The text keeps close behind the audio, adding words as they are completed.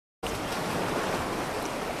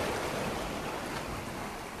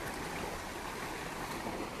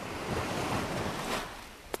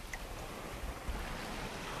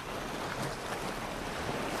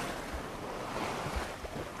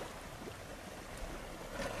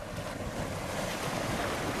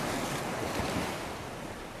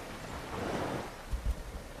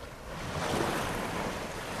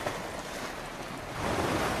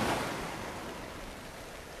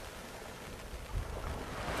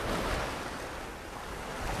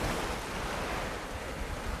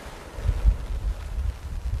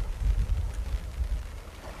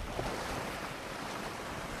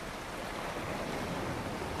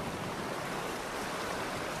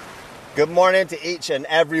Good morning to each and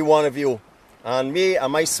every one of you. And me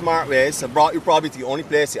and my smart ways have brought you probably to the only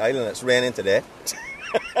place in the island that's raining today.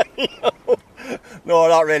 No,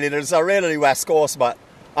 not really. There's a rain on the west coast, but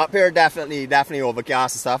up here definitely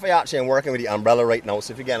overcast and stuff. I actually am working with the umbrella right now,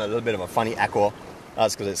 so if you're getting a little bit of a funny echo,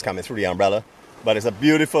 that's because it's coming through the umbrella. But it's a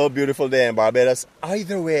beautiful, beautiful day in Barbados.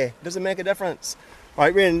 Either way, doesn't make a difference. All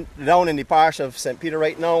right, we're down in the parish of St. Peter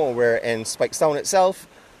right now, and we're in Speightstown itself.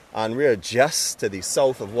 And we're just to the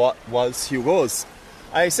south of what was Hugo's.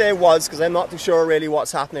 I say was because I'm not too sure really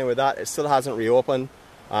what's happening with that. It still hasn't reopened,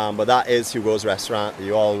 but that is Hugo's restaurant that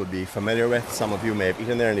you all would be familiar with. Some of you may have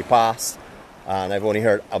eaten there in the past, and I've only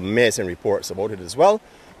heard amazing reports about it as well.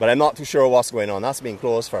 But I'm not too sure what's going on. That's been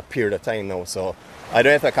closed for a period of time now, so I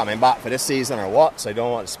don't know if they're coming back for this season or what, so I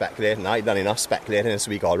don't want to speculate, and I've done enough speculating this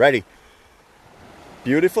week already.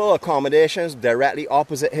 Beautiful accommodations directly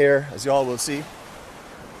opposite here, as you all will see.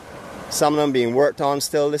 Some of them being worked on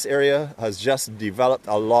still. This area has just developed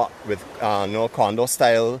a lot with condo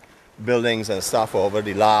style buildings and stuff over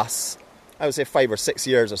the last, I would say 5 or 6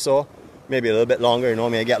 years or so. Maybe a little bit longer, you know,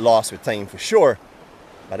 may get lost with time for sure.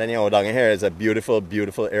 But anyhow, down here is a beautiful,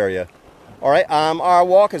 beautiful area. Alright, our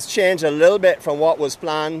walk has changed a little bit from what was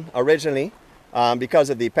planned originally because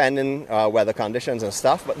of the pending weather conditions and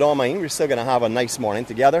stuff. But don't mind, we're still going to have a nice morning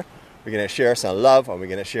together. We're going to share some love and we're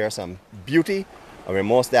going to share some beauty. And we're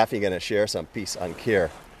most definitely going to share some peace and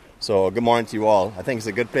care. So good morning to you all. I think it's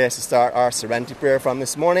a good place to start our serenity prayer from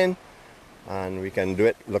this morning. And we can do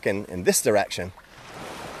it looking in this direction.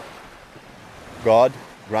 God,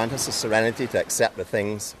 grant us the serenity to accept the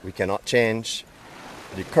things we cannot change,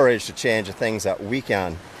 the courage to change the things that we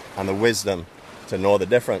can, and the wisdom to know the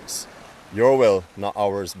difference. Your will, not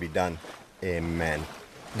ours, be done. Amen.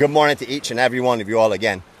 Good morning to each and every one of you all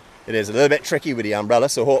again. It is a little bit tricky with the umbrella,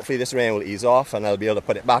 so hopefully this rain will ease off and I'll be able to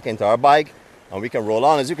put it back into our bag and we can roll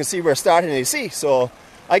on. As you can see, we're starting to see, so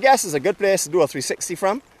I guess it's a good place to do a 360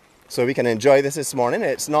 from, so we can enjoy this morning.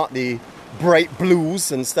 It's not the bright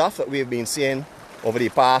blues and stuff that we've been seeing over the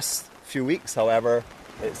past few weeks. However,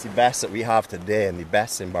 it's the best that we have today, and the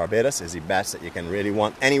best in Barbados is the best that you can really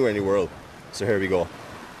want anywhere in the world. So here we go.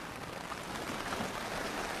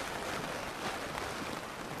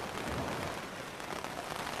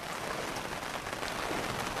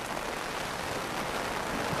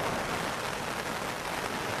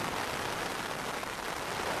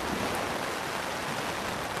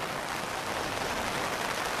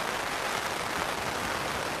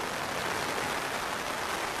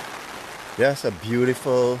 Yes, a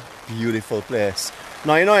beautiful, beautiful place.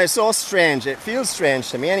 Now, you know, it's so strange. It feels strange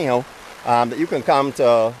to me anyhow, that you can come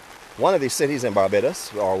to one of these cities in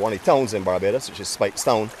Barbados, or one of the towns in Barbados, which is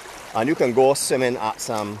Speightstown, and you can go swimming at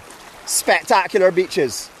some spectacular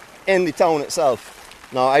beaches in the town itself.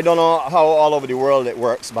 Now, I don't know how all over the world it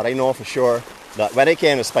works, but I know for sure that when I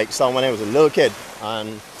came to Speightstown when I was a little kid,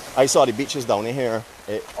 and I saw the beaches down in here,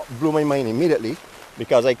 it blew my mind immediately.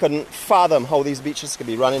 Because I couldn't fathom how these beaches could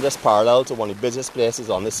be running this parallel to one of the busiest places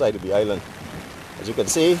on this side of the island. As you can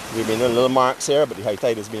see, we've been doing little marks here, but the high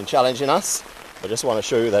tide has been challenging us. I just want to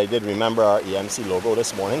show you that I did remember our EMC logo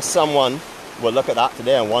this morning. Someone will look at that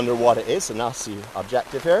today and wonder what it is, and that's the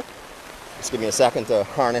objective here. Just give me a second to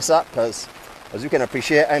harness up, because as you can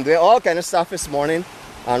appreciate, I'm doing all kind of stuff this morning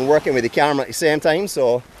and working with the camera at the same time,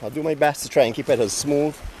 so I'll do my best to try and keep it as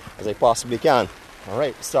smooth as I possibly can.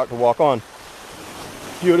 Alright, start to walk on.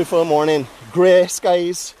 Beautiful morning, grey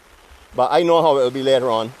skies, but I know how it will be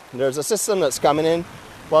later on. There's a system that's coming in,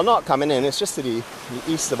 well, not coming in, it's just to the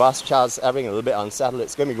east of us, which has everything a little bit unsettled.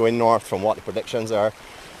 It's going to be going north from what the predictions are,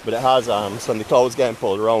 but it has some of the clouds getting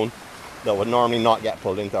pulled around that would normally not get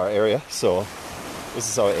pulled into our area, so this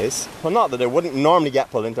is how it is. Well, not that it wouldn't normally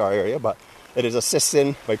get pulled into our area, but it is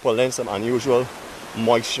assisting by pulling in some unusual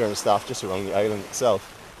moisture and stuff just around the island itself.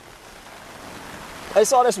 I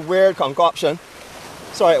saw this weird concoction.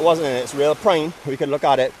 Sorry, it wasn't in its real prime, we could look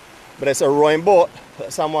at it, but it's a rowing boat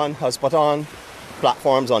that someone has put on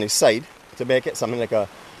platforms on his side to make it something like a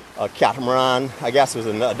catamaran. I guess there's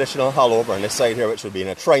an additional hull over on this side here, which would be in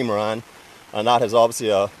a trimaran, and that is obviously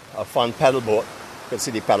a fun pedal boat. You can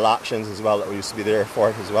see the pedal actions as well that used to be there for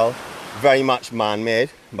it as well. Very much man-made,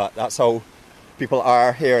 but that's how people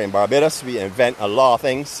are here in Barbados. We invent a lot of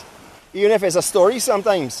things. Even if it's a story,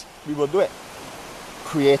 sometimes we will do it.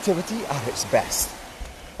 Creativity at its best.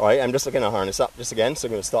 Alright, I'm just looking to harness up just again, so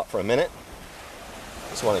I'm going to stop for a minute.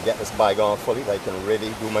 Just want to get this bag on fully, that I can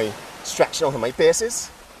really do my stretching out of my paces.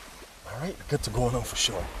 Alright, good to go now for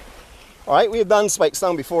sure. Alright, we've done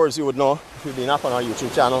Speightstown before, as you would know. If you've been up on our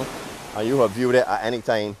YouTube channel and you have viewed it at any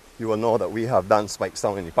time, you will know that we have done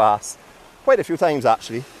Speightstown in the past. Quite a few times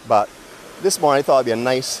actually, but this morning I thought it'd be a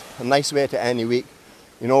nice way to end the week.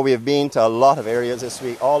 You know, we have been to a lot of areas this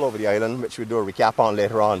week, all over the island, which we'll do a recap on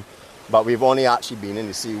later on. But we've only actually been in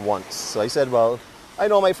the sea once. So I said, well, I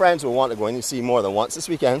know my friends will want to go in the sea more than once this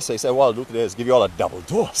weekend. So I said, what I'll do today is give you all a double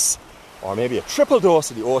dose, or maybe a triple dose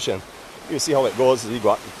of the ocean. You see how it goes as you go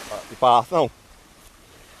up the path now.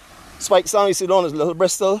 Speightstown used to be known as Little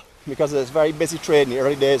Bristol because of its very busy trade in the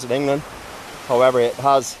early days of England. However, it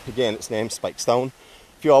has, again, its name, Speightstown.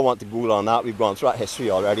 If you all want to Google on that, we've gone through that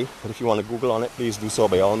history already. But if you want to Google on it, please do so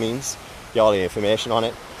by all means. Get all the information on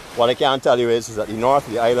it. What I can tell you is that the north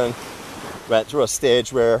of the island went through a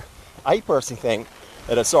stage where I personally think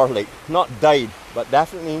it had sort of like, not died, but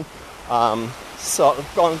definitely sort of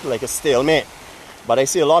gone to like a stalemate. But I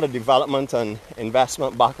see a lot of development and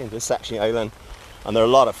investment back into this section of the island. And there are a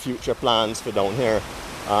lot of future plans for down here.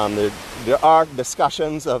 There are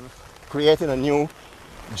discussions of creating a new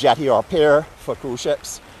jetty or pier for cruise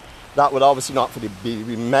ships. That would obviously not be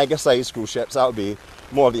mega sized cruise ships. That would be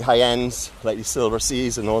more of the high ends, like the Silver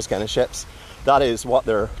Seas and those kind of ships. That is what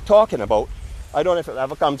they're talking about. I don't know if it'll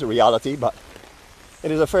ever come to reality, but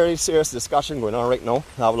it is a fairly serious discussion going on right now.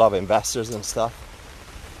 I have a lot of investors and stuff.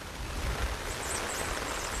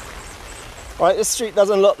 Alright, this street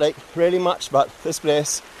doesn't look like really much, but this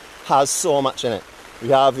place has so much in it. We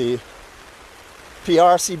have the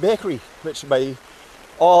PRC Bakery, which by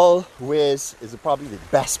all ways is probably the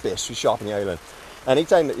best pastry shop in the island.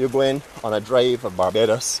 Anytime that you go in on a drive of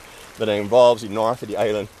Barbados that involves the north of the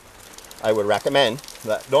island, I would recommend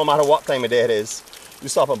that no matter what time of day it is, you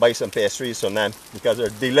stop and buy some pastries from them because they're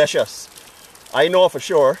delicious. I know for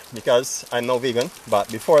sure because I'm no vegan,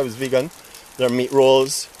 but before I was vegan, their meat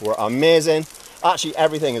rolls were amazing. Actually,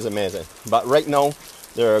 everything is amazing. But right now,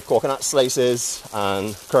 their coconut slices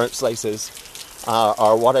and currant slices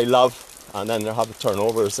are what I love. And then they have the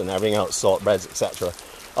turnovers and everything else, salt breads, etc.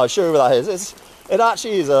 I'll show you what that is. It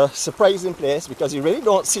actually is a surprising place because you really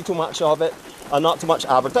don't see too much of it and not too much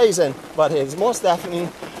advertising. But it is most definitely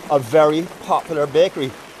a very popular bakery.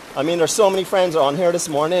 I mean, there's so many friends on here this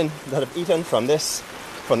morning that have eaten from this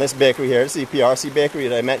bakery here. It's the PRC Bakery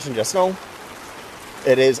that I mentioned just now.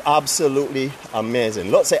 It is absolutely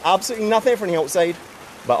amazing. Looks like absolutely nothing from the outside,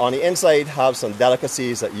 but on the inside have some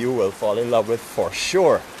delicacies that you will fall in love with for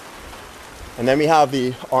sure. And then we have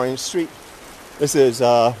the Orange Street. This is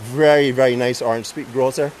a very, very nice Orange Street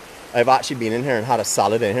grocer. I've actually been in here and had a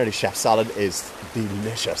salad in here. The chef salad is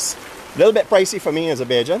delicious. A little bit pricey for me as a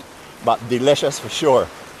Bajan, but delicious for sure.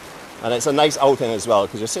 And it's a nice outing as well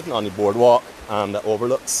because you're sitting on the boardwalk that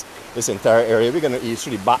overlooks this entire area. We're going to ease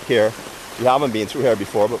through the back here. We haven't been through here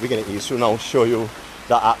before, but we're going to ease through now, show you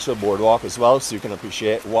the actual boardwalk as well so you can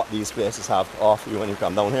appreciate what these places have to offer you when you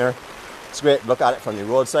come down here. It's great to look at it from the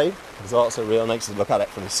roadside. It's also real nice to look at it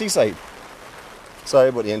from the seaside. Sorry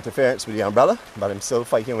about the interference with the umbrella, but I'm still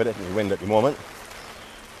fighting with it in the wind at the moment.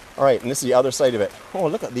 Alright, and this is the other side of it. Oh,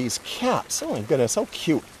 look at these cats. Oh my goodness, how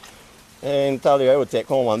cute. And tell you, I would take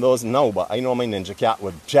home one of those now, but I know my ninja cat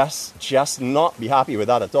would just not be happy with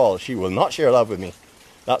that at all. She will not share love with me.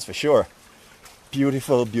 That's for sure.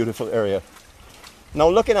 Beautiful, beautiful area. Now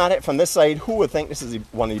looking at it from this side, who would think this is the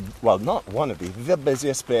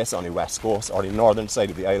busiest place on the west coast or the northern side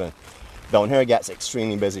of the island. Down here it gets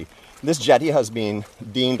extremely busy. This jetty has been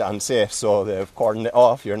deemed unsafe, so they've cordoned it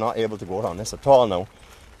off. You're not able to go on this at all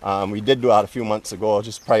now. We did do that a few months ago,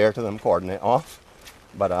 just prior to them cordoning it off.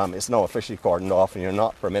 But it's now officially cordoned off and you're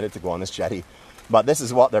not permitted to go on this jetty. But this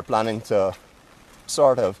is what they're planning to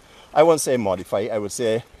sort of, I wouldn't say modify, I would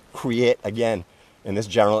say create again in this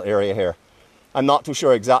general area here. I'm not too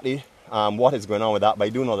sure exactly what is going on with that, but I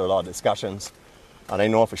do know there are a lot of discussions. And I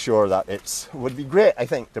know for sure that it would be great, I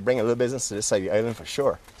think, to bring a little business to this side of the island for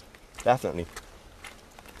sure. Definitely.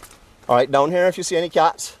 Alright, down here if you see any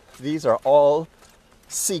cats, these are all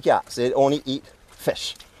sea cats. They only eat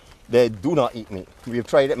fish. They do not eat meat. We've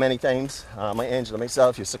tried it many times. My angel and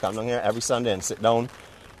myself used to come down here every Sunday and sit down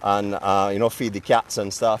and feed the cats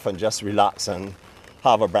and stuff and just relax and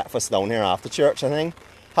have a breakfast down here after church, I think.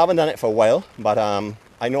 Haven't done it for a while, but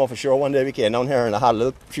I know for sure one day we came down here and I had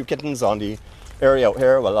a few kittens on the area out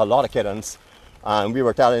here. Well, a lot of kittens. And we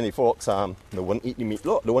were telling the folks they wouldn't eat the meat.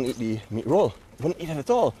 Look, they wouldn't eat the meat roll. They wouldn't eat it at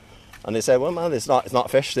all. And they said, well, man, it's not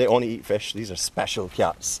fish. They only eat fish. These are special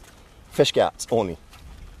cats. Fish cats only.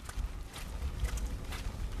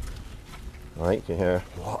 Alright, you can hear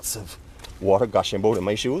lots of water gushing out in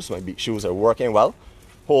my shoes. My beach shoes are working well.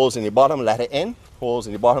 Holes in the bottom, let it in. Holes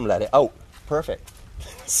in the bottom, let it out. Perfect.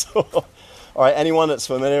 So, alright, anyone that's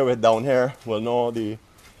familiar with down here will know the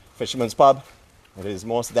Fisherman's Pub. It is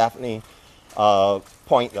most definitely a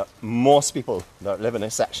point that most people that live in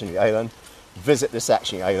this section of the island visit this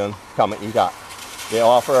section island, come and eat at. They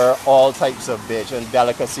offer all types of Bajan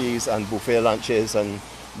delicacies and buffet lunches and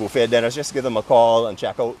buffet dinners. Just give them a call and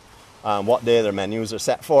check out what day their menus are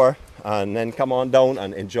set for, and then come on down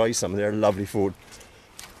and enjoy some of their lovely food.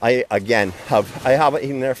 I haven't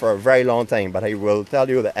eaten there for a very long time, but I will tell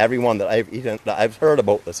you that everyone that I've heard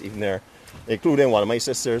about that's eaten there, including one of my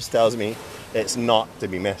sisters, tells me it's not to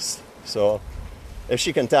be missed. So if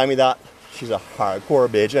she can tell me that, she's a hardcore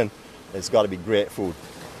Bajan. It's got to be great food.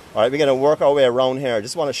 All right, we're going to work our way around here. I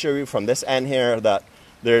just want to show you from this end here that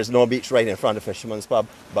there's no beach right in front of Fisherman's Pub,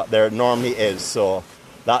 but there normally is. So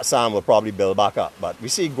that sand will probably build back up. But we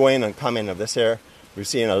see going and coming of this here. We're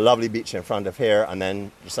seeing a lovely beach in front of here, and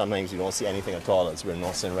then sometimes you don't see anything at all as we're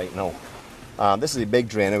noticing right now. This is a big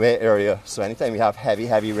drainaway area, so anytime we have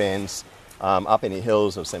heavy rains up in the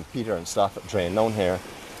hills of St. Peter and stuff that drain down here,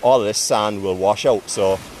 all of this sand will wash out.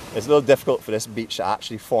 So it's a little difficult for this beach to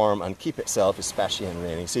actually form and keep itself, especially in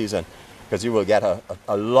rainy season, because you will get a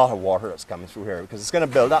lot of water that's coming through here, because it's going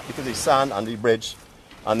to build up because there's sand under the bridge,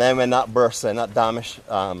 and then when that bursts and that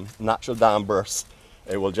natural dam bursts,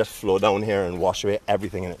 it will just flow down here and wash away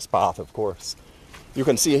everything in its path, of course. You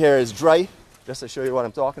can see here is dry, just to show you what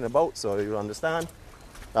I'm talking about so you'll understand.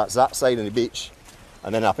 That's that side of the beach,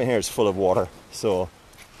 and then up in here is full of water. So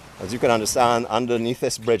as you can understand, underneath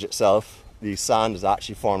this bridge itself, the sand is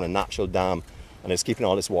actually forming a natural dam, and it's keeping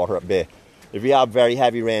all this water at bay. If we have very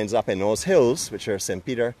heavy rains up in those hills, which are St.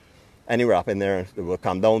 Peter, anywhere up in there, it will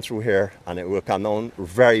come down through here, and it will come down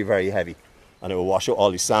very heavy, and it will wash out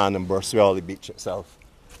all the sand and burst through all the beach itself.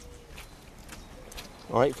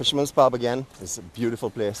 All right, Fisherman's Pub again is a beautiful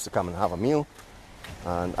place to come and have a meal,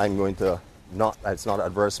 and I'm going to it's not an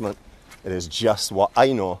advertisement, it is just what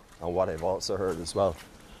I know and what I've also heard as well.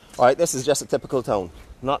 All right, this is just a typical town,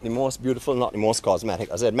 not the most beautiful, not the most cosmetic.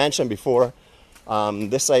 As I had mentioned before,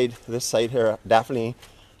 this side here definitely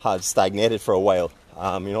had stagnated for a while.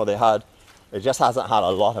 You know, it just hasn't had a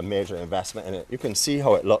lot of major investment in it. You can see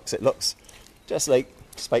how it looks. It looks just like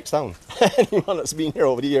Speightstown. Anyone that's been here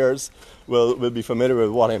over the years will be familiar with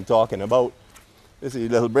what I'm talking about. This is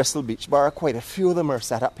a little Bristol beach bar. Quite a few of them are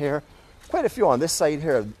set up here. Quite a few on this side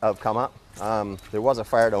here have come up. There was a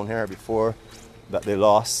fire down here before that they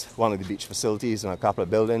lost one of the beach facilities and a couple of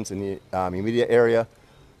buildings in the immediate area.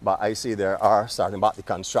 But I see there are starting back the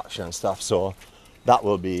construction and stuff, so that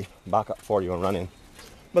will be back up for you and running.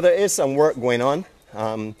 But there is some work going on.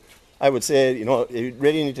 I would say, you know, you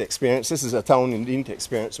really need to experience, this is a town you need to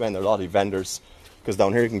experience when there are a lot of vendors, because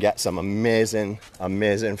down here you can get some amazing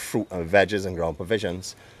fruit and veggies and ground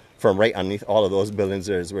provisions from right underneath all of those buildings.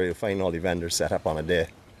 There is where you'll find all the vendors set up on a day.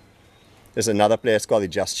 There's another place called the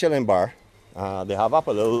Just Chilling Bar. They have up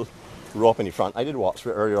a little rope in the front. I did walk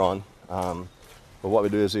through it earlier on, but what we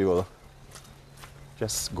do is we will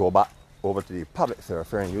just go back over to the public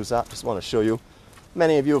thoroughfare and use that. Just want to show you.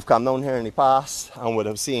 Many of you have come down here in the past and would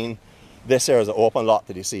have seen this here as an open lot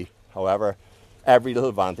to the sea. However, every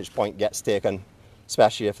little vantage point gets taken,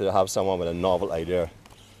 especially if they have someone with a novel idea.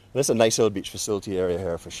 This is a nice little beach facility area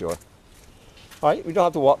here for sure. All right, we don't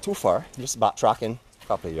have to walk too far, just backtracking a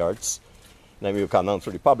couple of yards. And then we'll come down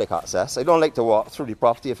through the public access. I don't like to walk through the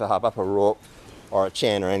property if I have up a rope or a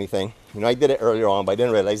chain or anything. You know, I did it earlier on, but I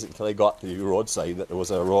didn't realize it until I got to the roadside that there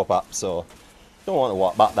was a rope up. So don't want to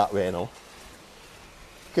walk back that way, you know.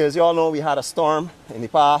 Because you all know we had a storm in the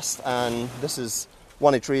past, and this is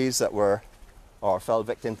one of the trees that fell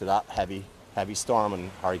victim to that heavy storm and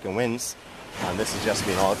hurricane winds, and this has just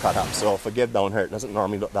been all cut up. So forgive down here, it doesn't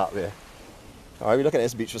normally look that way. All right, we look at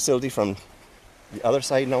this beach facility from the other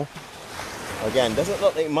side now. Again, doesn't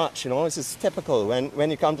look like much, you know. This is typical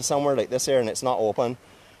when you come to somewhere like this here and it's not open,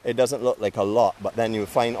 it doesn't look like a lot, but then you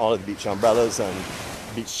find all of the beach umbrellas and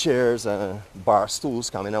beach chairs and bar stools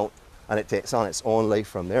coming out, and it takes on its own life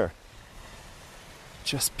from there.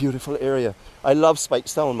 Just beautiful area. I love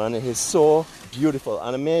Speightstown, man. It is so beautiful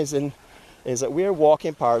and amazing. Is that we're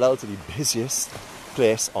walking parallel to the busiest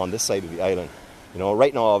place on this side of the island. You know,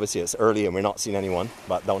 right now obviously it's early and we're not seeing anyone,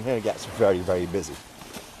 but down here it gets very busy.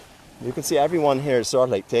 You can see everyone here is sort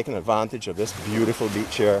of like taking advantage of this beautiful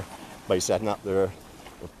beach here by setting up their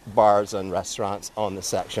bars and restaurants on this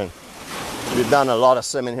section. We've done a lot of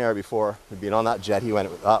swimming here before. We've been on that jetty when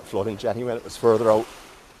that floating jetty when it was further out.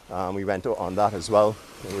 We went out on that as well.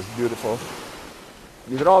 It was beautiful.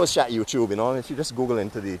 You can always check YouTube, you know. If you just Google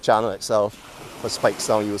into the channel itself for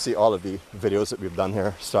Speightstown, you will see all of the videos that we've done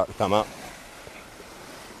here start to come up.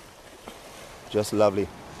 Just lovely.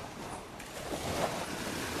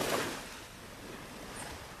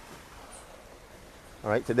 All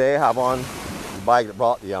right, today I have on the bag that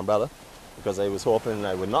brought the umbrella, because I was hoping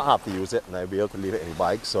I would not have to use it and I'd be able to leave it in the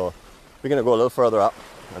bag. So We're going to go a little further up,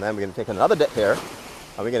 and then we're going to take another dip here,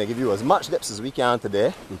 and we're going to give you as much dips as we can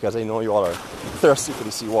today, because I know you all are thirsty for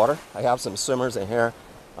the seawater. I have some swimmers in here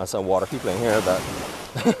and some water people in here that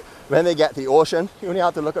when they get to the ocean, you only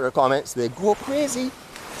have to look at their comments, they go crazy.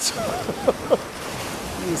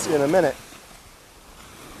 You'll see in a minute.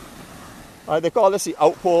 They call this the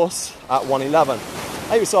outpost at 111.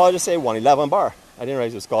 I saw it just say 111 bar. I didn't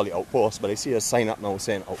realize it was called the outpost, but I see a sign up now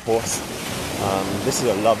saying outpost. This is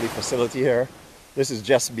a lovely facility here. This is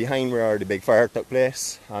just behind where the big fire took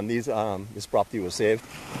place, and this property was saved.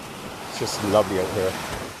 It's just lovely out here.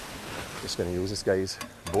 Just going to use this guy's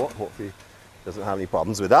boat. Hopefully it doesn't have any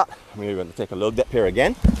problems with that. We're going to take a little dip here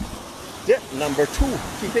again. Dip number 2.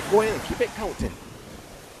 Keep it going and keep it counting.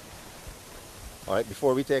 Alright,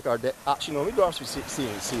 before we take our dip, actually no, we do actually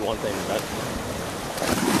see one thing, right?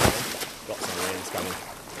 Got some rains coming.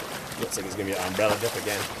 Looks like it's going to be an umbrella dip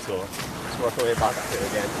again, so let's work our way back up here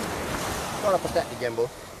again. Gotta protect the gimbal.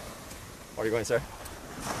 Where are you going, sir?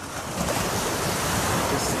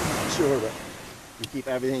 Just make sure that we keep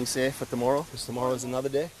everything safe for tomorrow, because tomorrow is another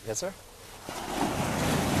day. Yes, sir? A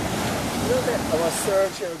little bit of a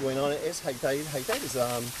surge here going on. It is high tide. High tide is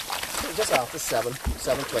just after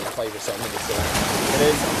 7:25 or something. So it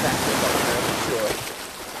is affected by the for sure.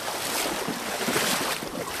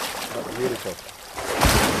 But beautiful.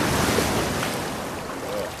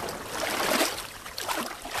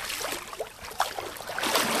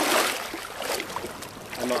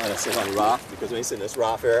 I'm not going to sit on the raft, because when I sit in this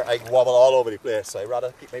raft here, I wobble all over the place. So I'd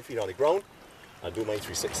rather keep my feet on the ground and do my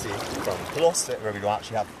 360 from close to it where we don't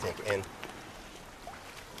actually have to take it in.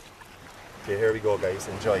 Okay, here we go, guys.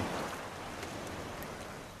 Enjoy.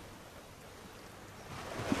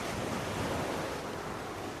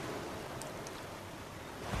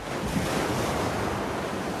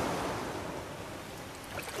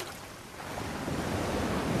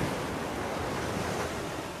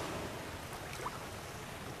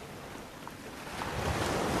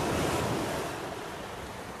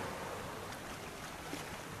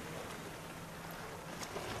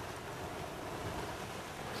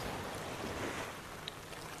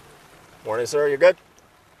 Morning, sir. You good?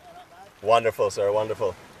 Wonderful, sir.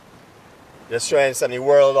 Wonderful. Just trying to send the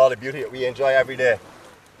world all the beauty that we enjoy every day.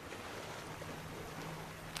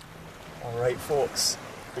 All right, folks.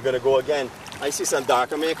 We're going to go again. I see some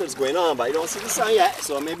darker makers going on, but I don't see the sun yet,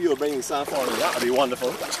 so maybe you'll bring the sun for me. That would be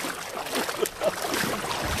wonderful.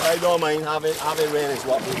 I don't mind. Having rain is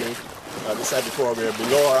what we need. As I said before, we're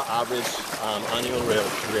below our average annual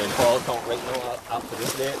rainfall count right now up to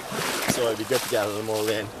this date, so it'd be good to get a little more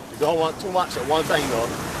rain. You don't want too much at one time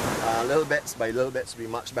though. Little bits by little bits would be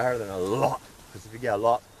much better than a lot, because if you get a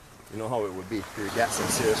lot, you know how it would be. You get some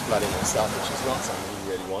serious flooding and stuff, which is not something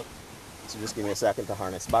you really want. So just give me a second to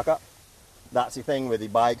harness back up. That's the thing with the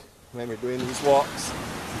bag. When we're doing these walks,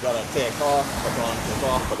 you gotta take off, put on, take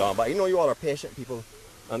off, put on. But you know you all are patient people,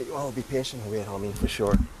 and you all be patient and wait on me for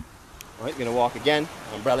sure. Alright, we're gonna walk again,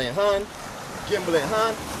 umbrella in hand, gimbal in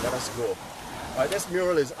hand, let us go. Alright, this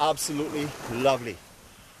mural is absolutely lovely.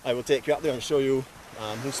 I will take you up there and show you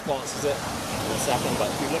who sponsors it in a second, but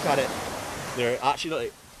if you look at it, they're actually,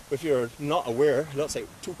 like, if you're not aware, it looks like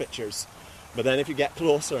two pictures. But then if you get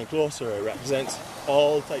closer and closer, it represents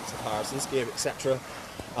all types of Parsons cave, etc.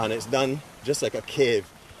 And it's done just like a cave,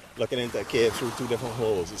 looking into a cave through two different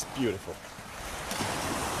holes. It's beautiful.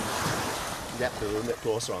 Get a little bit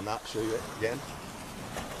closer on that, show you it again.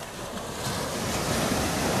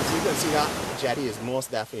 So you can see that jetty is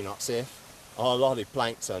most definitely not safe. A lot of the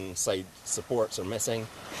planks and side supports are missing,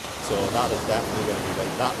 so that is definitely going to be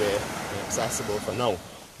like that way inaccessible for now.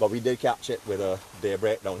 But we did catch it with a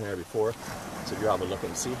daybreak down here before, so if you have a look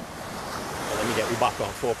and see. And let me get you back on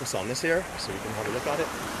focus on this here, so you can have a look at it.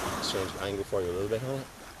 Just change the angle for you a little bit on it.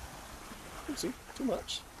 You see, too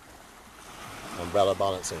much. Umbrella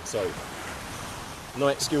balancing, sorry. No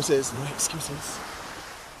excuses, no excuses.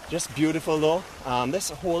 Just beautiful though. This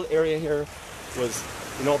whole area here was,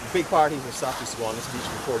 you know, big parties and stuff used to go on this beach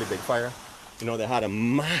before the big fire. You know, they had a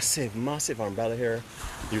massive, massive umbrella here.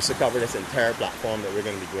 Used to cover this entire platform that we're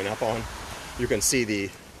going to be going up on. You can see the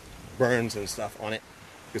burns and stuff on it.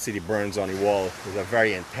 You can see the burns on the wall. It was a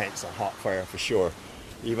very intense and hot fire for sure.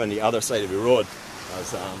 Even the other side of the road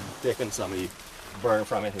has taken some of the burn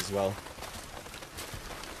from it as well.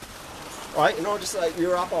 Alright, you know, just like we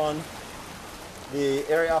were up on the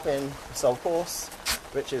area up in the South Coast,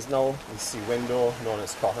 which is now the sea window known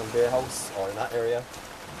as Cotton Bay House, or in that area.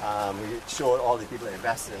 We showed all the people that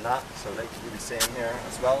invested in that, so I'd like to do the same here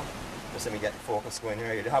as well. Just let me get the focus going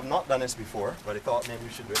here. You have not done this before, but I thought maybe we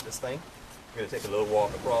should do it this time. I'm going to take a little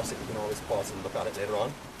walk across it. You can always pause and look at it later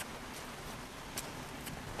on.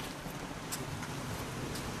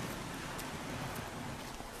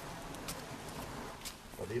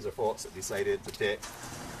 these are folks that decided to take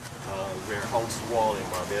their house wall in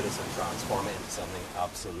Barbados and transform it into something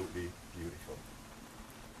absolutely beautiful.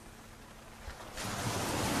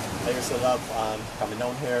 I used to love coming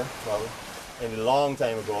down here, well, a long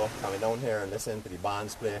time ago, coming down here and listening to the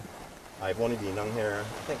bands play. I've only been down here,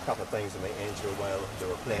 I think, a couple of times with my angel while they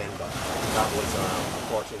were playing, but that was,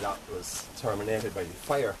 unfortunately, that was terminated by the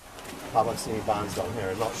fire. I haven't seen any bands down here.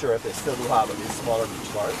 I'm not sure if they still do have at least smaller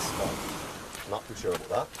beach bars, but I'm not too sure about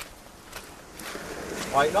that.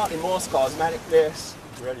 Alright, not the most cosmetic place.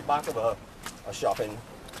 We're at the back of a shopping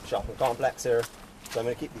complex here. So I'm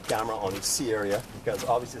going to keep the camera on the sea area because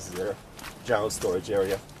obviously this is their general storage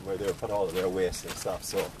area where they put all of their waste and stuff.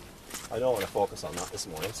 So I don't want to focus on that this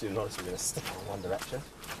morning. So you'll notice we're going to stick in one direction,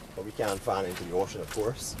 but we can fan into the ocean, of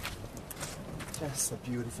course. Just a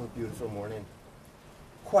beautiful, beautiful morning.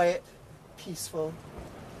 Quiet, peaceful,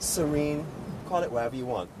 serene, call it whatever you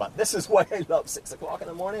want. But this is why I love 6 o'clock in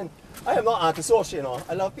the morning. I am not antisocial, you know.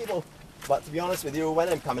 I love people. But to be honest with you, when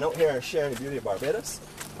I'm coming out here and sharing the beauty of Barbados,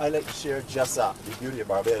 I like to share just that, the beauty of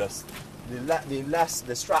Barbados. The less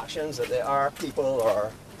distractions that there are, people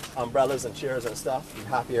or umbrellas and chairs and stuff, the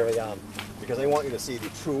happier I am. Because I want you to see the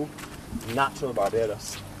true, natural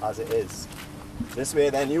Barbados as it is. This way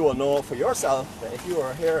then you will know for yourself that if you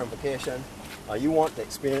are here on vacation, you want to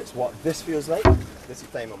experience what this feels like, this is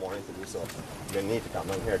the time of morning to do so. You're going to need to come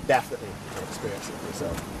down here, definitely, and experience it for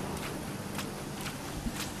yourself.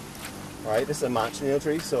 Alright, this is a manchnial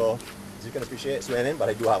tree, so as you can appreciate, it's raining, but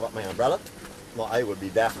I do have up my umbrella. Well, I would be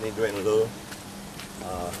definitely doing a little,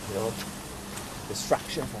 you know,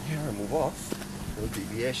 distraction from here and move off. A little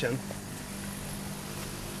deviation.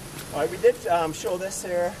 Alright, we did show this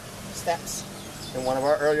here, steps, in one of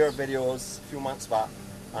our earlier videos a few months back.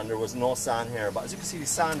 And there was no sand here, but as you can see, the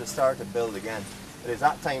sand has started to build again. It is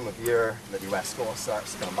that time of year that the west coast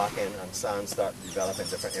starts to come back in and sand starts to develop in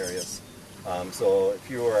different areas. So if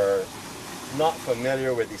you are not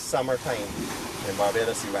familiar with the summertime in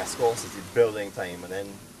Barbados, the west coast is the building time, and then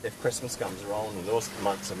if Christmas comes around in those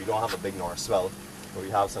months and we don't have a big north swell, but we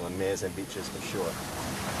have some amazing beaches for sure,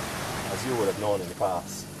 as you would have known in the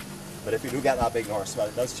past. But if you do get that big north swell,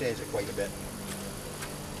 it does change it quite a bit.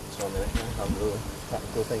 So I'm going to have a little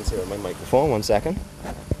technical things here with my microphone. 1 second.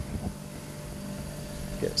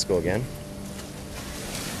 Okay, let's go again.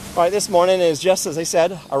 Alright, this morning is just, as I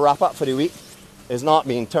said, a wrap up for the week. It's not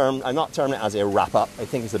being termed, I'm not terming it as a wrap up. I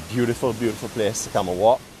think it's a beautiful, beautiful place to come and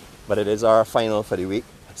walk, but it is our final for the week.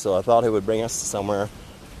 So I thought it would bring us somewhere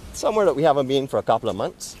that we haven't been for a couple of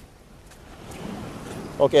months.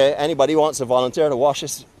 Okay, anybody wants to volunteer to wash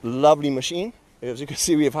this lovely machine? As you can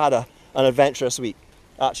see, we've had an adventurous week.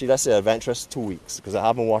 Actually, let's say adventurous 2 weeks, because I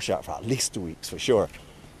haven't washed that for at least 2 weeks for sure.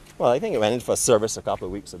 Well, I think it went in for service a couple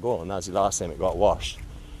of weeks ago, and that's the last time it got washed.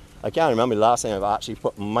 I can't remember the last time I've actually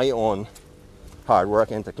put my own hard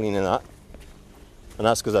work into cleaning that. And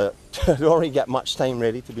that's because I don't really get much time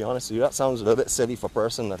really, to be honest with you. That sounds a little bit silly for a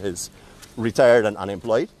person that is retired and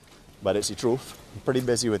unemployed, but it's the truth. I'm pretty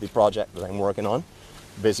busy with the project that I'm working on.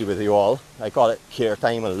 Busy with you all. I call it care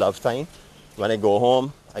time and love time. When I go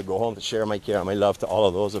home to share my care and my love to all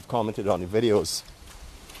of those who've commented on the videos.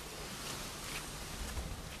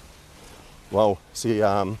 Wow, see,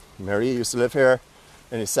 Marie used to live here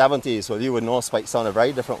in the 70s, so you would know Speightstown a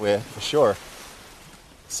very different way, for sure.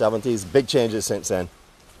 70s, big changes since then.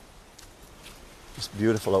 It's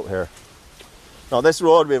beautiful out here. Now this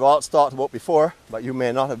road we've all talked about before, but you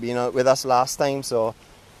may not have been out with us last time, so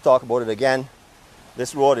talk about it again.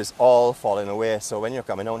 This road is all falling away, so when you're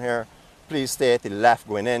coming down here, please stay to the left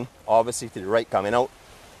going in, obviously to the right coming out,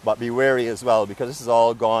 but be wary as well because this is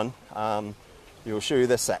all gone. We'll show you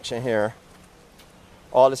this section here.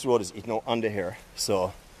 All this road is eaten out under here,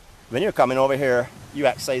 so when you're coming over here, you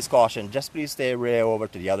exercise caution. Just please stay way over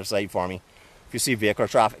to the other side for me. If you see vehicle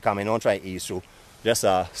traffic coming, don't try to ease through. Just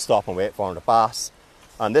stop and wait for them to pass.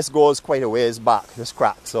 And this goes quite a ways back, this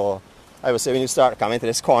crack, so I would say when you start to come into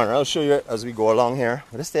this corner, I'll show you as we go along here.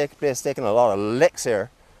 But this place is taking a lot of licks here.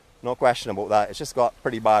 No question about that. It's just got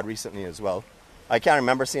pretty bad recently as well. I can't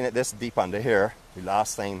remember seeing it this deep under here the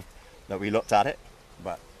last time that we looked at it,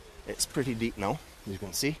 but it's pretty deep now, as you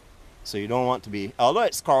can see. So you don't want to be, although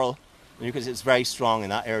it's coral, because it's very strong in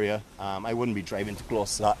that area, I wouldn't be driving too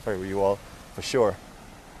close to that for you all, for sure.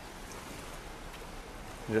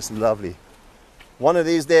 Just lovely. One of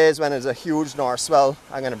these days when there's a huge north swell,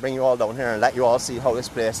 I'm going to bring you all down here and let you all see how this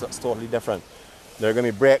place looks totally different. There are going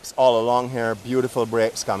to be breaks all along here, beautiful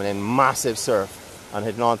breaks coming in, massive surf and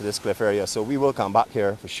heading onto this cliff area. So we will come back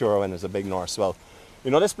here for sure when there's a big north swell.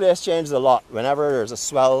 You know, this place changes a lot. Whenever there's a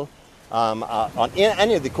swell on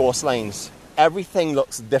any of the coastlines, everything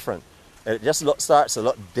looks different. it just starts to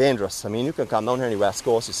look dangerous. I mean, you can come down here on the west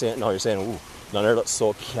coast, you're saying, ooh, down there looks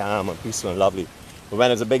so calm and peaceful and lovely. But when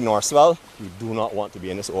there's a big north swell, you do not want to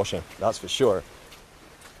be in this ocean, that's for sure.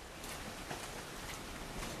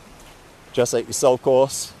 Just like the south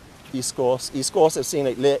coast, east coast. East coast I've seen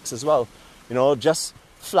like lakes as well. You know, just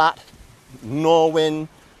flat, no wind,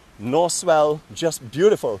 no swell, just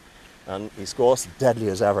beautiful. And east coast, deadly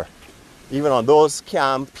as ever. Even on those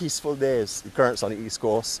calm, peaceful days, the currents on the east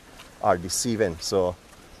coast are deceiving. So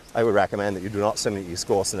I would recommend that you do not swim the east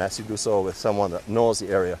coast unless you do so with someone that knows the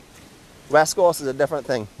area. West coast is a different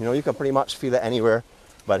thing. You know, you can pretty much feel it anywhere.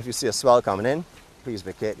 But if you see a swell coming in, please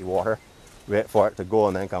vacate the water. Wait for it to go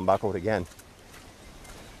and then come back out again.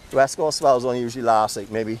 West coast swells only usually last like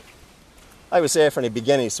maybe, I would say from the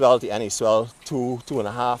beginning swell to any swell,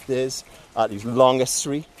 2.5 days, at the longest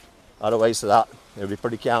 3. Otherwise to that, it'll be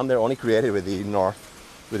pretty calm. They're only created with the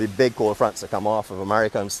north, with the big cold fronts that come off of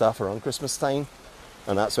America and stuff around Christmas time.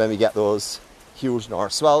 And that's when we get those huge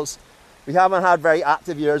north swells. We haven't had very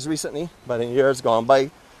active years recently, but in years gone by,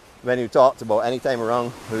 when you talked about any time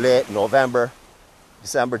around late November,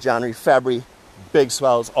 December, January, February, big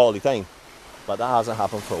swells all the time. But that hasn't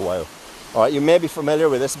happened for a while. Alright, you may be familiar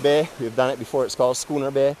with this bay. We've done it before. It's called Schooner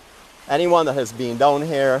Bay. Anyone that has been down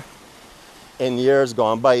here in years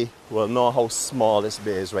gone by will know how small this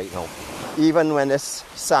bay is right now. Even when this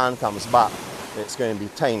sand comes back, it's going to be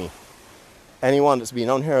tiny. Anyone that's been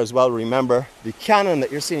down here as well, remember the cannon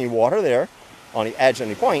that you're seeing water there on the edge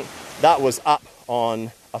and the point, that was up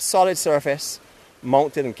on a solid surface,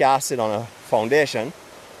 mounted and casted on a foundation,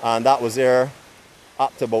 and that was there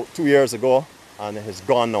up to about 2 years ago, and it has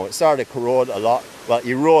gone now. It started to corrode a lot, well,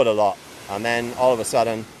 erode a lot, and then all of a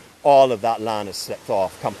sudden all of that land has slipped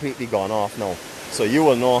off, completely gone off now. So you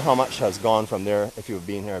will know how much has gone from there if you've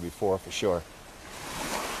been here before for sure.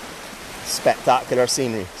 Spectacular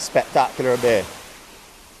scenery, spectacular bay,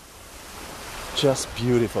 just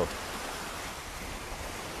beautiful.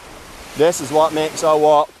 This is what makes our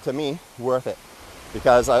walk, to me, worth it.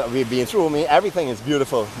 Because we've been through, everything is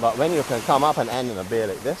beautiful, but when you can come up and end in a bay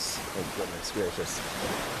like this, oh goodness gracious.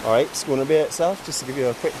 Alright, Schooner Bay itself, just to give you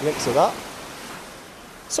a quick glimpse of that.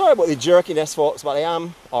 Sorry about the jerkiness, folks, but I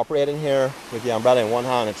am operating here with the umbrella in one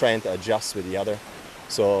hand and trying to adjust with the other.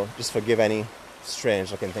 So just forgive any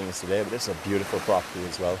strange looking things today, but this is a beautiful property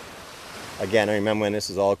as well. Again, I remember when this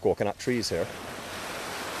is all coconut trees here.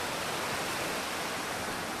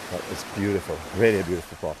 But it's beautiful, really a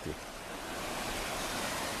beautiful property.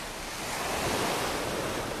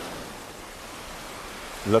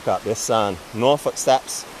 Look at this sand, no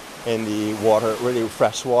footsteps in the water, really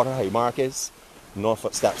fresh water, how Mark is. No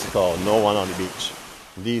footsteps at all, no one on the beach.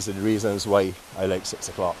 These are the reasons why I like 6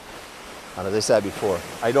 o'clock. And as I said before,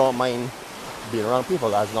 I don't mind being around people,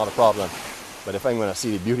 that's not a problem. But if I'm going to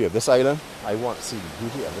see the beauty of this island, I want to see the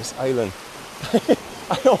beauty of this island.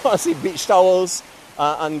 I don't want to see beach towels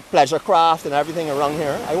and pleasure craft and everything around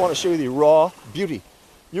here. I want to show you the raw beauty.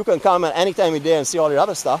 You can come at any time of day and see all the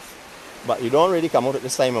other stuff, but you don't really come out at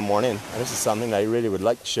this time of morning. And this is something that I really would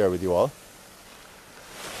like to share with you all.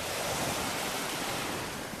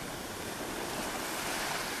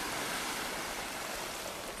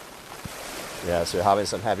 Yeah, so we're having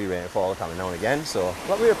some heavy rainfall coming now and again, so,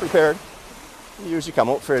 but we are prepared. We usually come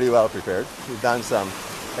out fairly well prepared. We've done some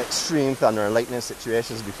extreme thunder and lightning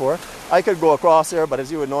situations before. I could go across here, but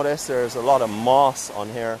as you would notice, there's a lot of moss on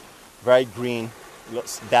here, very green,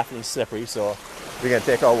 looks definitely slippery, so we're going to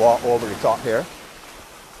take our walk over the top here.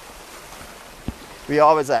 We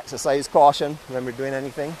always exercise caution when we're doing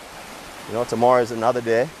anything. You know, tomorrow is another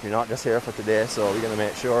day. You're not just here for today, so we're going to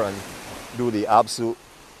make sure and do the absolute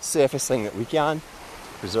safest thing that we can,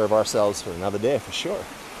 preserve ourselves for another day for sure.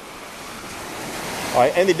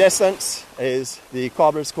 Alright, in the distance is the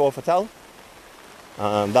Cobbler's Cove Hotel.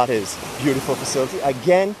 That is a beautiful facility.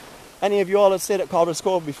 Again, any of you all that stayed at Cobbler's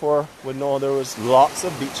Cove before would know there was lots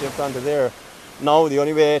of beach in front of there. Now the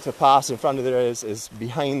only way to pass in front of there is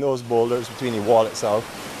behind those boulders, between the wall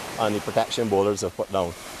itself and the protection boulders have put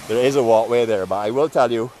down. There is a walkway there, but I will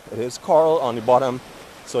tell you, it is coral on the bottom,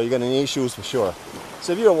 so you're going to need shoes for sure.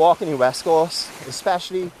 So if you're walking the west coast,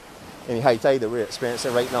 especially in the high tide that we're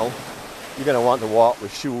experiencing right now, you're going to want to walk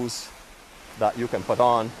with shoes that you can put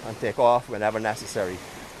on and take off whenever necessary,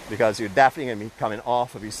 because you're definitely going to be coming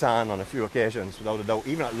off of the sand on a few occasions, without a doubt.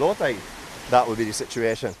 Even at low tide, that would be the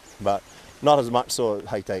situation, but not as much so at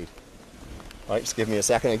high tide. Alright, just give me a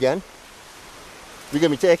second again. We're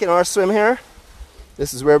going to be taking our swim here.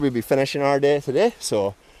 This is where we'll be finishing our day today,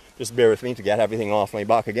 so just bear with me to get everything off my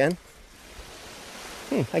back again.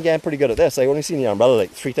 Again, pretty good at this. I only seen the umbrella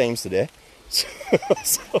like 3 times today.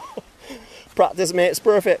 So practice makes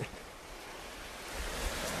perfect.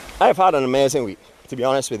 I've had an amazing week, to be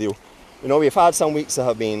honest with you. You know, we've had some weeks that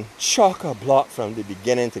have been chock-a-block from the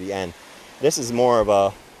beginning to the end. This is more of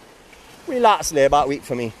a relaxed, laid-back week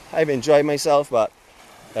for me. I've enjoyed myself, but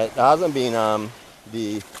it hasn't been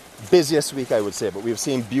the busiest week, I would say. But we've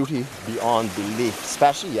seen beauty beyond belief,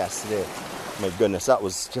 especially yesterday. My goodness, that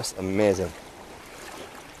was just amazing.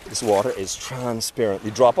 This water is transparent.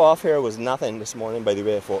 The drop-off here was nothing this morning, by the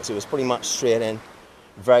way, folks. It was pretty much straight in.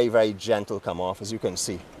 Very, very gentle come off, as you can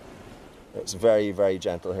see. It's very, very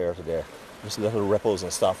gentle here today. Just little ripples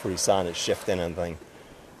and stuff where the sand is shifting and things.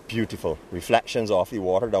 Beautiful. Reflections off the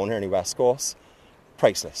water down here in the west coast.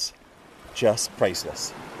 Priceless. Just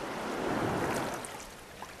priceless.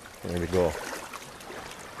 There we go.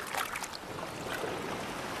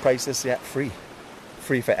 Priceless yet free.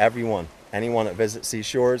 Free for everyone. Anyone that visits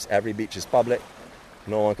seashores, every beach is public.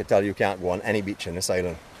 No one can tell you can't go on any beach in this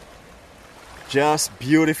island. Just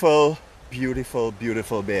beautiful, beautiful,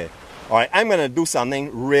 beautiful bay. Alright, I'm going to do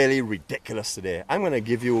something really ridiculous today. I'm going to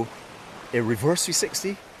give you a reverse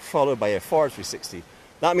 360 followed by a forward 360.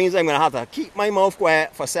 That means I'm going to have to keep my mouth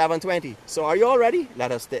quiet for 720. So are you all ready?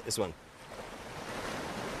 Let us take this one.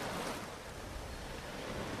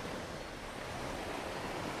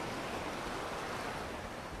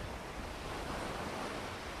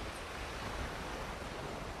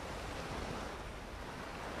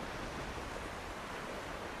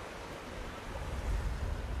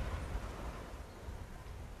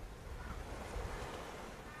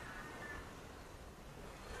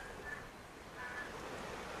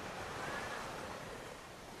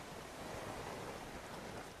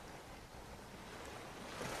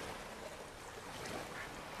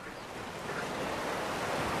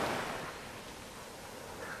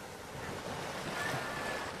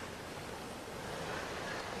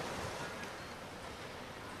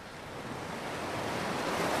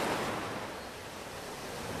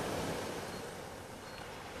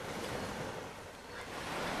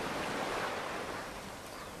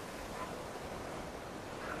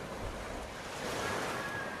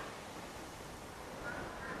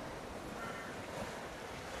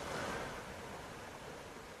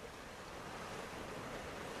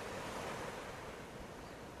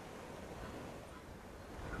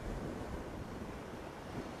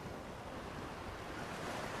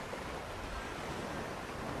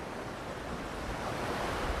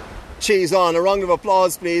 Cheese on, a round of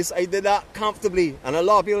applause please. I did that comfortably, and a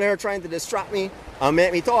lot of people here trying to distract me and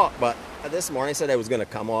make me talk, but this morning I said I was going to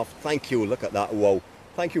come off. Thank you, look at that, wow.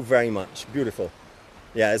 Thank you very much, beautiful.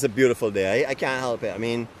 Yeah, it's a beautiful day, I can't help it. I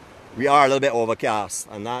mean, we are a little bit overcast,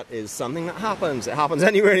 and that is something that happens. It happens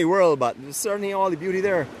anywhere in the world, but there's certainly all the beauty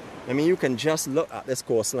there. I mean, you can just look at this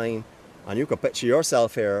coastline, and you can picture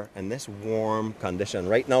yourself here in this warm condition.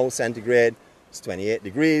 Right now, centigrade, it's 28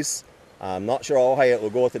 degrees. I'm not sure how high it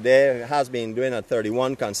will go today. It has been doing at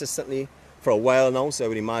 31 consistently for a while now, so I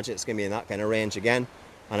would imagine it's going to be in that kind of range again.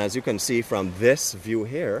 And as you can see from this view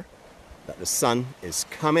here, that the sun is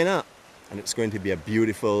coming up, and it's going to be a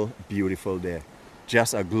beautiful, beautiful day.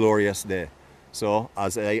 Just a glorious day. So,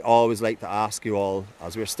 as I always like to ask you all,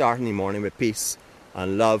 as we're starting the morning with peace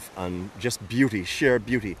and love and just beauty, sheer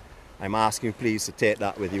beauty, I'm asking you please to take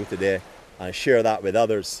that with you today. And share that with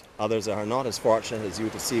others that are not as fortunate as you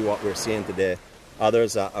to see what we're seeing today.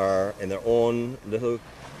 Others that are in their own little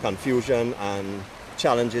confusion and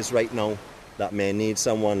challenges right now that may need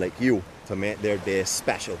someone like you to make their day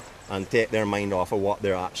special and take their mind off of what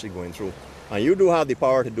they're actually going through. And you do have the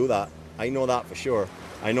power to do that. I know that for sure.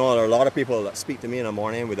 I know there are a lot of people that speak to me in the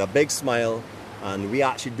morning with a big smile, and we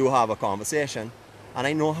actually do have a conversation, and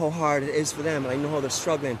I know how hard it is for them, and I know how they're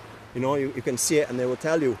struggling. You know, you can see it and they will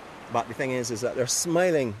tell you. But the thing is that they're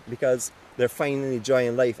smiling because they're finding the joy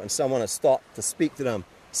in life, and someone has stopped to speak to them.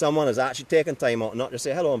 Someone has actually taken time out, not just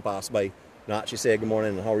say hello and pass by, and actually say good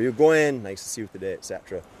morning and how are you going, nice to see you today,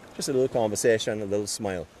 etc. Just a little conversation, a little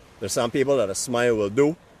smile. There's some people that a smile will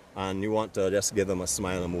do, and you want to just give them a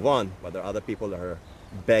smile and move on. But there are other people that are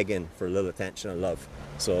begging for a little attention and love.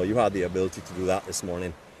 So you have the ability to do that this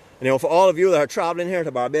morning. And you know, for all of you that are traveling here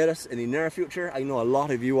to Barbados in the near future, I know a lot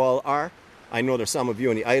of you all are. I know there's some of you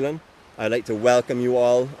on the island. I'd like to welcome you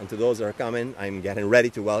all, and to those that are coming, I'm getting ready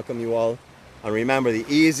to welcome you all. And remember, the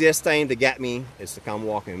easiest time to get me is to come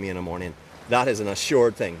walking with me in the morning. That is an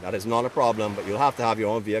assured thing. That is not a problem, but you'll have to have your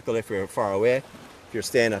own vehicle if you're far away. If you're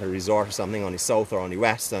staying at a resort or something on the south or on the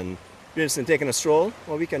west, and you're interested in taking a stroll,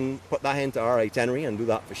 well, we can put that into our itinerary and do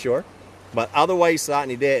that for sure. But otherwise,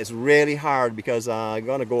 Saturday day is really hard because I'm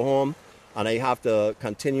going to go home and I have to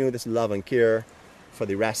continue this love and care for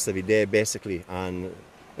the rest of the day, basically. And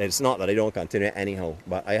it's not that I don't continue it anyhow,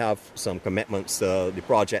 but I have some commitments to the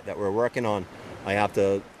project that we're working on. I have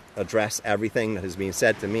to address everything that has been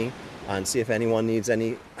said to me and see if anyone needs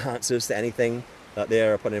any answers to anything that they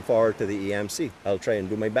are putting forward to the EMC. I'll try and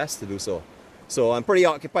do my best to do so. So I'm pretty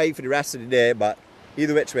occupied for the rest of the day, but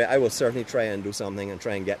either which way, I will certainly try and do something and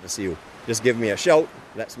try and get to see you. Just give me a shout,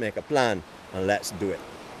 let's make a plan, and let's do it.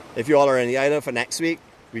 If you all are in the island for next week,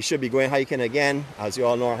 we should be going hiking again. As you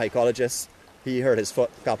all know, our hicologist, he hurt his foot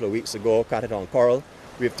a couple of weeks ago, cut it on coral.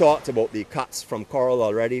 We've talked about the cuts from coral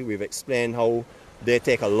already. We've explained how they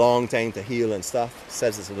take a long time to heal and stuff.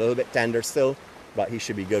 Says it's a little bit tender still, but he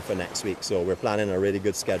should be good for next week. So we're planning a really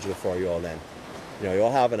good schedule for you all then. You know, you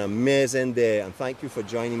all have an amazing day, and thank you for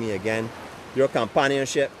joining me again. Your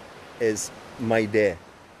companionship is my day.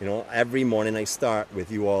 You know, every morning I start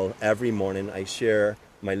with you all. Every morning I share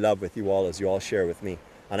my love with you all as you all share with me.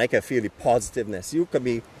 And I can feel the positiveness. You could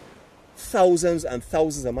be thousands and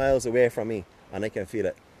thousands of miles away from me, and I can feel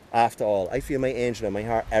it. After all, I feel my angel in my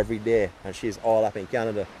heart every day, and she's all up in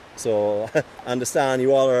Canada. So understand,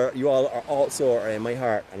 you all are also in my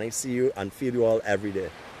heart, and I see you and feel you all every day.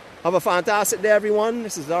 Have a fantastic day, everyone.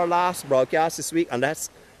 This is our last broadcast this week, unless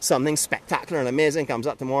something spectacular and amazing comes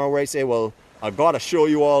up tomorrow where I say, well, I've got to show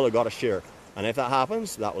you all, I've got to share. And if that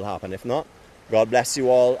happens, that will happen. If not, God bless you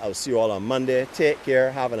all. I'll see you all on Monday. Take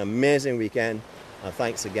care. Have an amazing weekend. And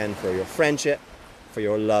thanks again for your friendship, for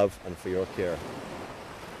your love, and for your care.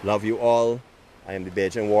 Love you all. I am the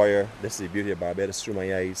Bajan Warrior. This is the beauty of Barbados through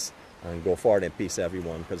my eyes. And go forward in peace,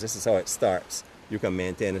 everyone, because this is how it starts. You can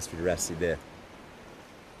maintain this for the rest of the day.